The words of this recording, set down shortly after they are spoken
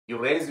You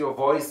raise your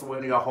voice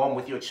when you are home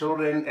with your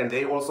children, and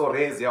they also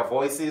raise their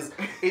voices.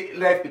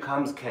 Life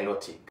becomes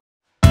chaotic.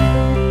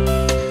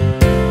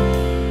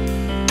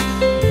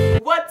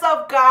 What's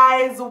up,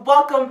 guys?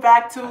 Welcome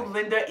back to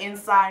Linda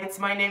Insights.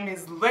 My name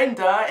is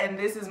Linda, and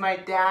this is my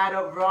dad,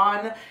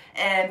 Ron,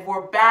 and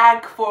we're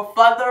back for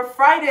Father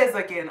Fridays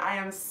again. I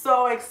am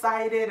so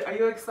excited. Are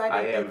you excited?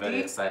 I am very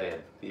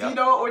excited. Yep. Do you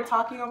know what we're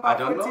talking about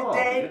for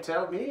today? You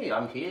tell me.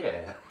 I'm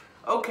here.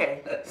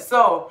 Okay,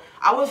 so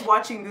I was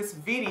watching this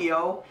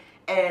video,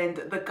 and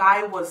the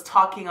guy was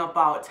talking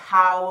about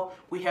how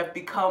we have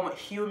become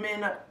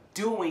human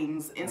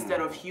doings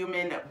instead of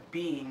human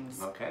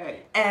beings.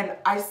 Okay. And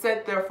I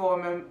sat there for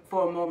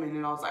a moment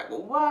and I was like,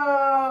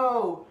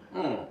 whoa,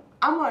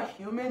 I'm a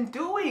human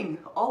doing.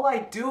 All I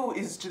do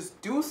is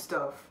just do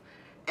stuff.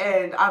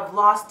 And I've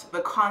lost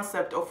the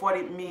concept of what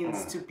it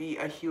means to be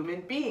a human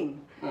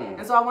being.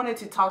 And so I wanted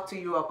to talk to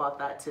you about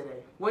that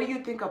today. What do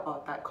you think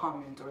about that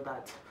comment or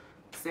that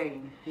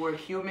saying? We're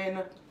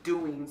human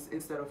doings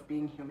instead of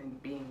being human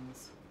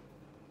beings.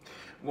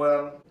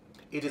 Well,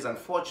 it is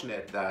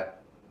unfortunate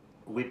that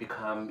we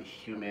become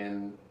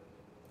human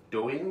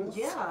doings.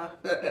 Yeah,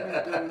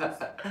 human doings.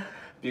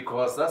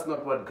 Because that's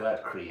not what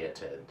God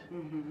created.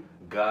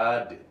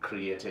 God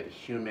created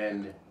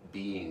human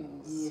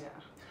beings.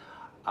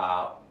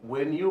 Yeah.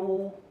 When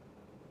you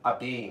are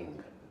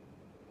being,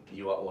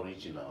 you are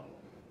original.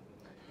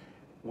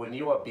 When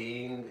you are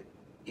being,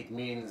 it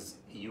means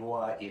you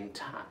are in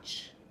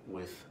touch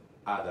with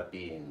other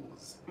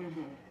beings.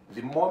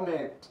 The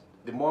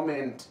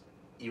moment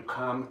you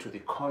come to the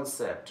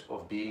concept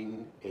of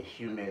being a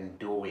human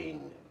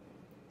doing,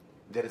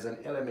 there is an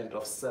element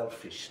of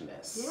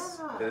selfishness.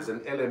 Yeah. There is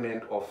an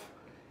element of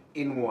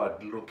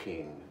inward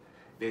looking.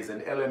 There is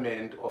an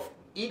element of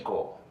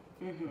ego,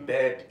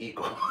 bad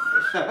ego.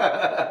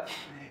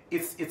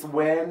 It's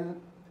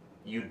when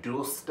you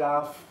do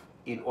stuff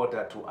in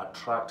order to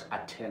attract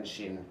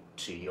attention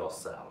to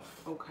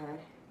yourself. Okay.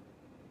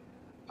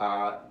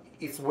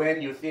 It's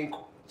when you think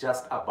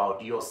just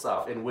about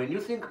yourself. And when you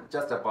think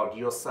just about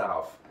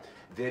yourself,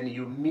 then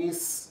you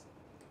miss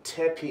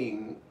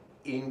tapping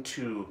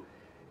into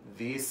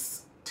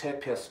this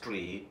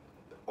tapestry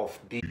of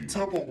being.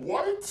 Tap of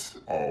what?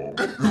 Oh.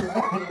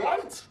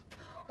 What?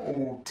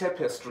 Oh,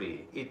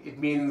 tapestry. It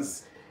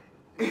means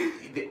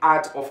the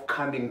art of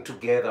coming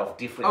together of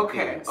different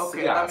things.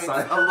 Okay, yeah, that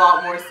makes a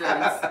lot more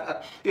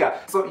sense. Yeah,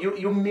 so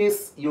you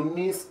miss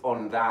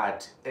on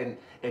that, and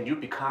you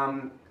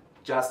become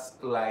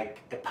just like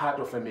a part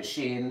of a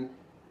machine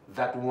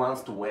that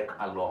wants to work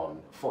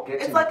alone. Forgetting.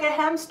 It's like a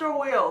hamster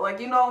wheel. Like,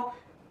 you know,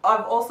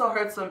 I've also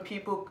heard some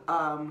people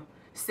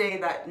say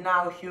that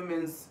now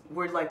humans,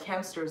 we're like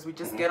hamsters. We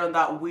just get on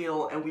that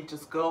wheel and we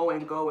just go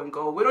and go and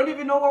go. We don't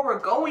even know where we're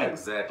going.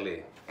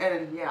 Exactly.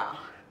 And yeah.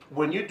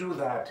 When you do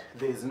that,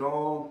 there's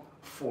no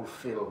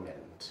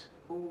fulfillment.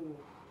 Ooh.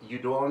 You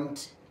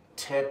don't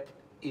tap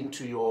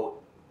into your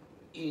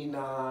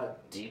inner,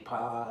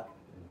 deeper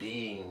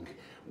being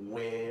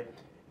where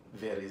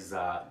there is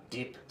a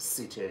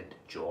deep-seated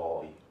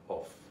joy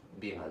of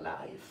being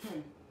alive.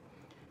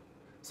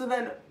 So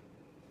then,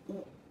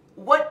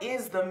 what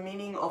is the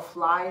meaning of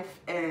life,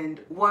 and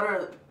what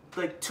are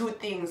like two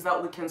things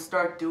that we can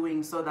start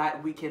doing so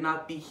that we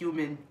cannot be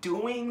human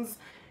doings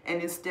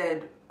and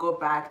instead go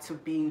back to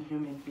being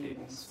human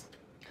beings?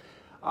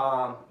 There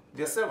are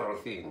several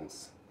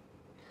things.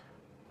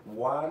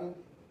 One,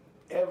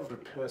 every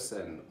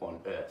person on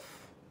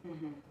earth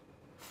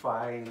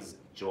finds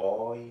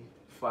joy,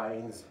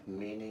 finds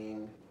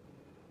meaning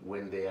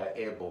when they are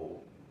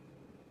able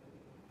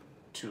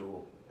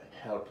to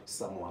help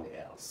someone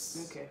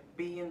else. Okay,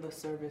 be in the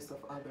service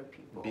of other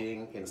people.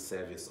 Being in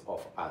service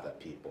of other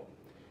people.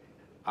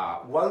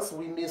 Once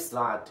we miss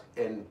that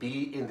and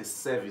be in the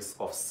service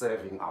of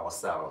serving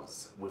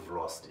ourselves, we've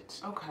lost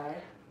it. Okay.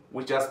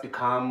 We just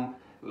become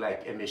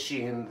like a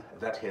machine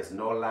that has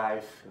no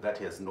life, that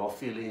has no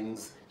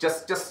feelings.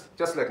 Just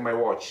like my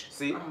watch.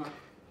 See,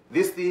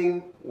 this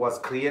thing was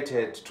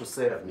created to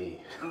serve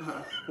me.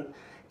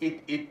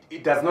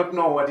 It does not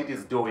know what it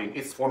is doing.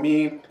 It's for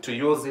me to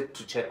use it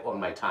to check on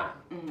my time.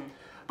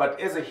 But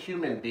as a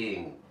human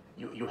being,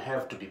 you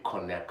have to be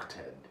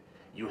connected.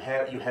 You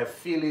have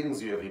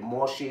feelings, you have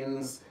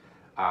emotions.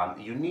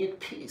 You need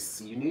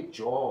peace, you need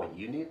joy,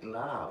 you need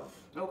love.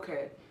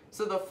 Okay.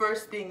 So the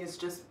first thing is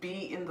just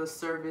be in the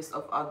service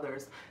of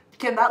others.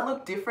 Can that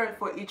look different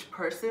for each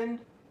person?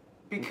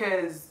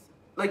 Because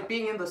like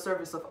being in the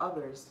service of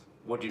others.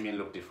 What do you mean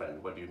look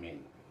different? What do you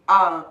mean?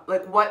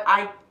 Like what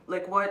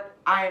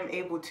I am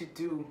able to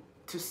do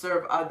to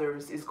serve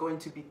others is going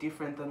to be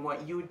different than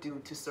what you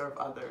do to serve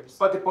others.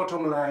 But the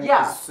bottom line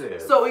yeah. is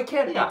serve. So it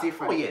can be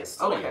different. Oh yes.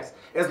 Okay. Oh yes.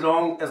 As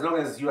long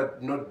as you are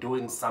not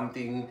doing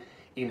something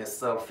in a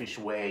selfish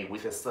way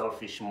with a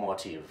selfish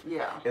motive.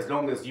 Yeah. As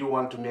long as you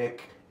want to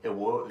make the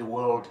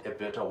world a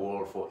better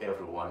world for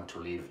everyone to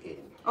live in.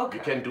 Okay.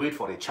 You can do it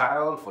for a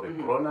child, for a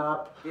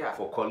grown-up,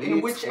 for colleagues.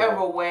 In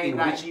whichever way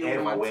that you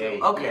want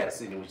to. Okay.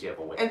 Yes, in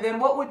whichever way. And then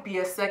what would be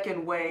a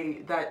second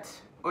way that,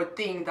 or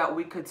thing that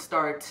we could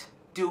start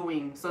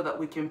doing so that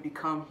we can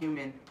become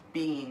human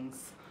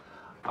beings?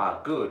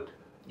 Good.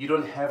 You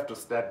don't have to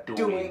start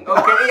doing.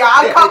 Okay, yeah,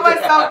 I caught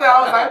myself there.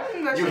 I was like,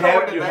 I You should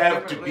have worded have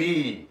that to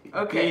differently. be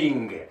Okay.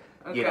 being,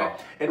 you know. Okay.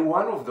 And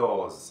one of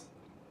those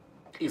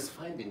is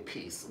finding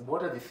peace.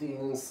 What are the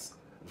things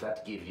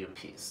that give you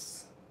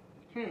peace?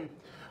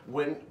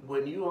 When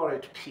you are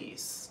at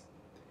peace,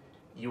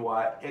 you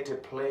are at a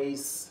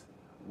place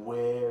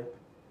where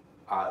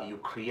you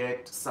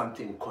create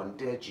something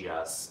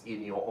contagious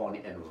in your own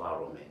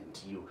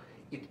environment.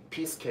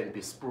 Peace can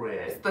be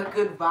spread. The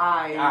good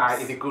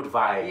vibes. The good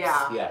vibes.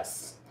 Yeah.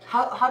 Yes.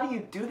 How do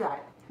you do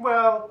that?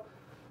 Well,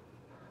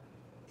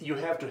 you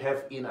have to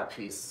have inner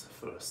peace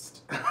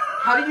first.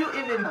 How do you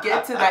even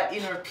get to that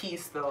inner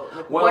peace though?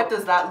 Like, Well- what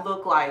does that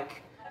look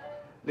like?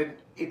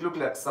 It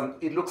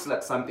looks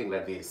like something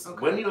like this.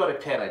 Okay. When you are a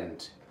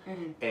parent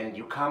and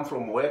you come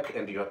from work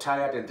and you're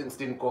tired and things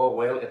didn't go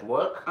well at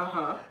work,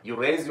 you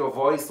raise your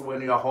voice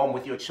when you are home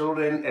with your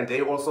children and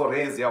they also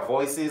raise their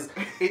voices.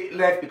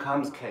 Life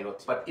becomes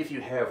chaotic. But if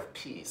you have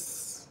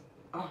peace,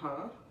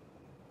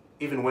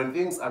 even when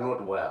things are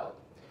not well,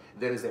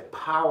 there is a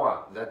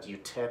power that you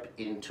tap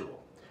into,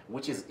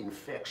 which is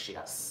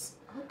infectious,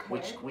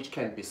 Okay. which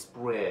can be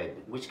spread,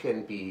 which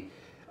can be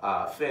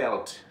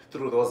felt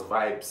through those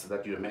vibes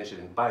that you're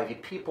mentioning by the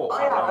people Oh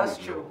yeah, around that's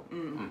you.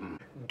 true.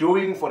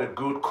 Doing for a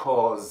good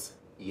cause,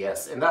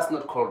 yes, and that's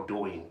not called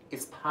doing.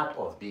 It's part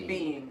of being.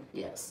 Being.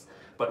 Yes,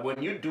 but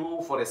when you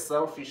do for a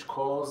selfish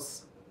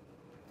cause,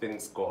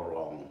 things go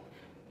wrong.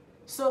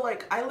 So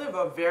like I live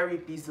a very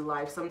busy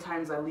life.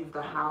 Sometimes I leave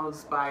the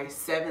house by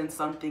 7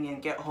 something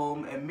and get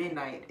home at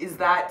midnight. Is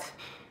that,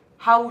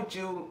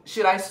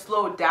 should I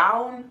slow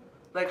down?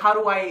 Like how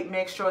do I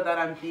make sure that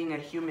I'm being a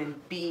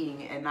human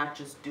being and not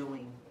just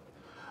doing?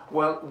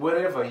 Well,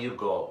 wherever you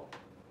go,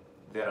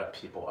 there are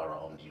people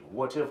around you.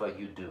 Whatever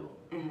you do,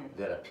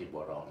 there are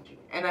people around you.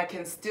 And I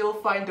can still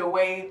find a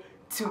way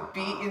to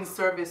be in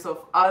service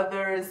of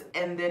others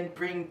and then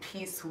bring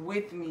peace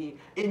with me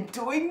in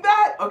doing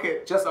that?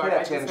 Okay, Just sorry, pay I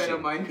just read attention. your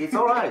mind. It's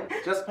all right.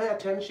 Just pay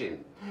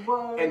attention.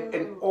 Whoa.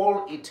 And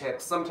all it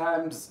takes,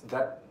 sometimes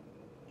that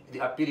the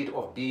ability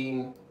of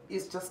being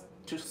is just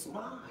to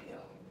smile.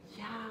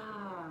 Yeah.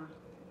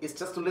 It's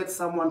just to let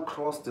someone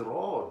cross the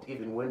road,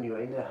 even when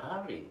you're in a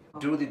hurry.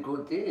 Do the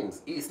good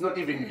things. It's not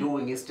even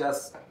doing, it's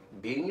just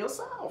being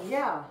yourself.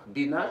 Yeah.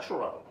 Be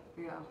natural.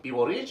 Yeah. Be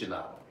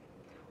original.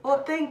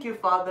 Well, thank you,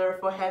 Father,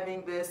 for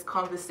having this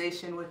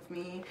conversation with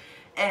me.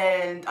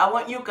 And I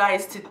want you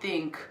guys to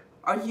think,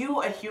 are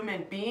you a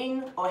human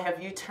being or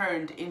have you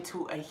turned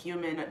into a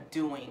human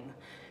doing?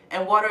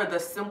 And what are the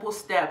simple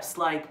steps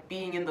like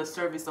being in the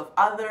service of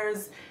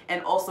others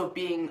and also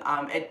being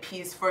at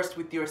peace first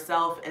with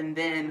yourself and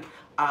then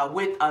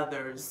with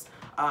others?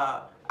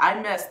 I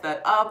messed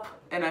that up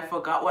and I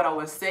forgot what I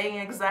was saying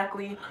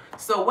exactly.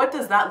 So what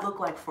does that look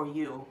like for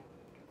you?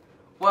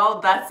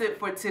 Well, that's it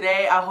for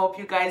today. I hope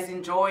you guys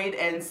enjoyed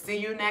and see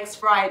you next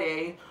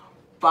Friday.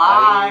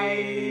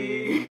 Bye.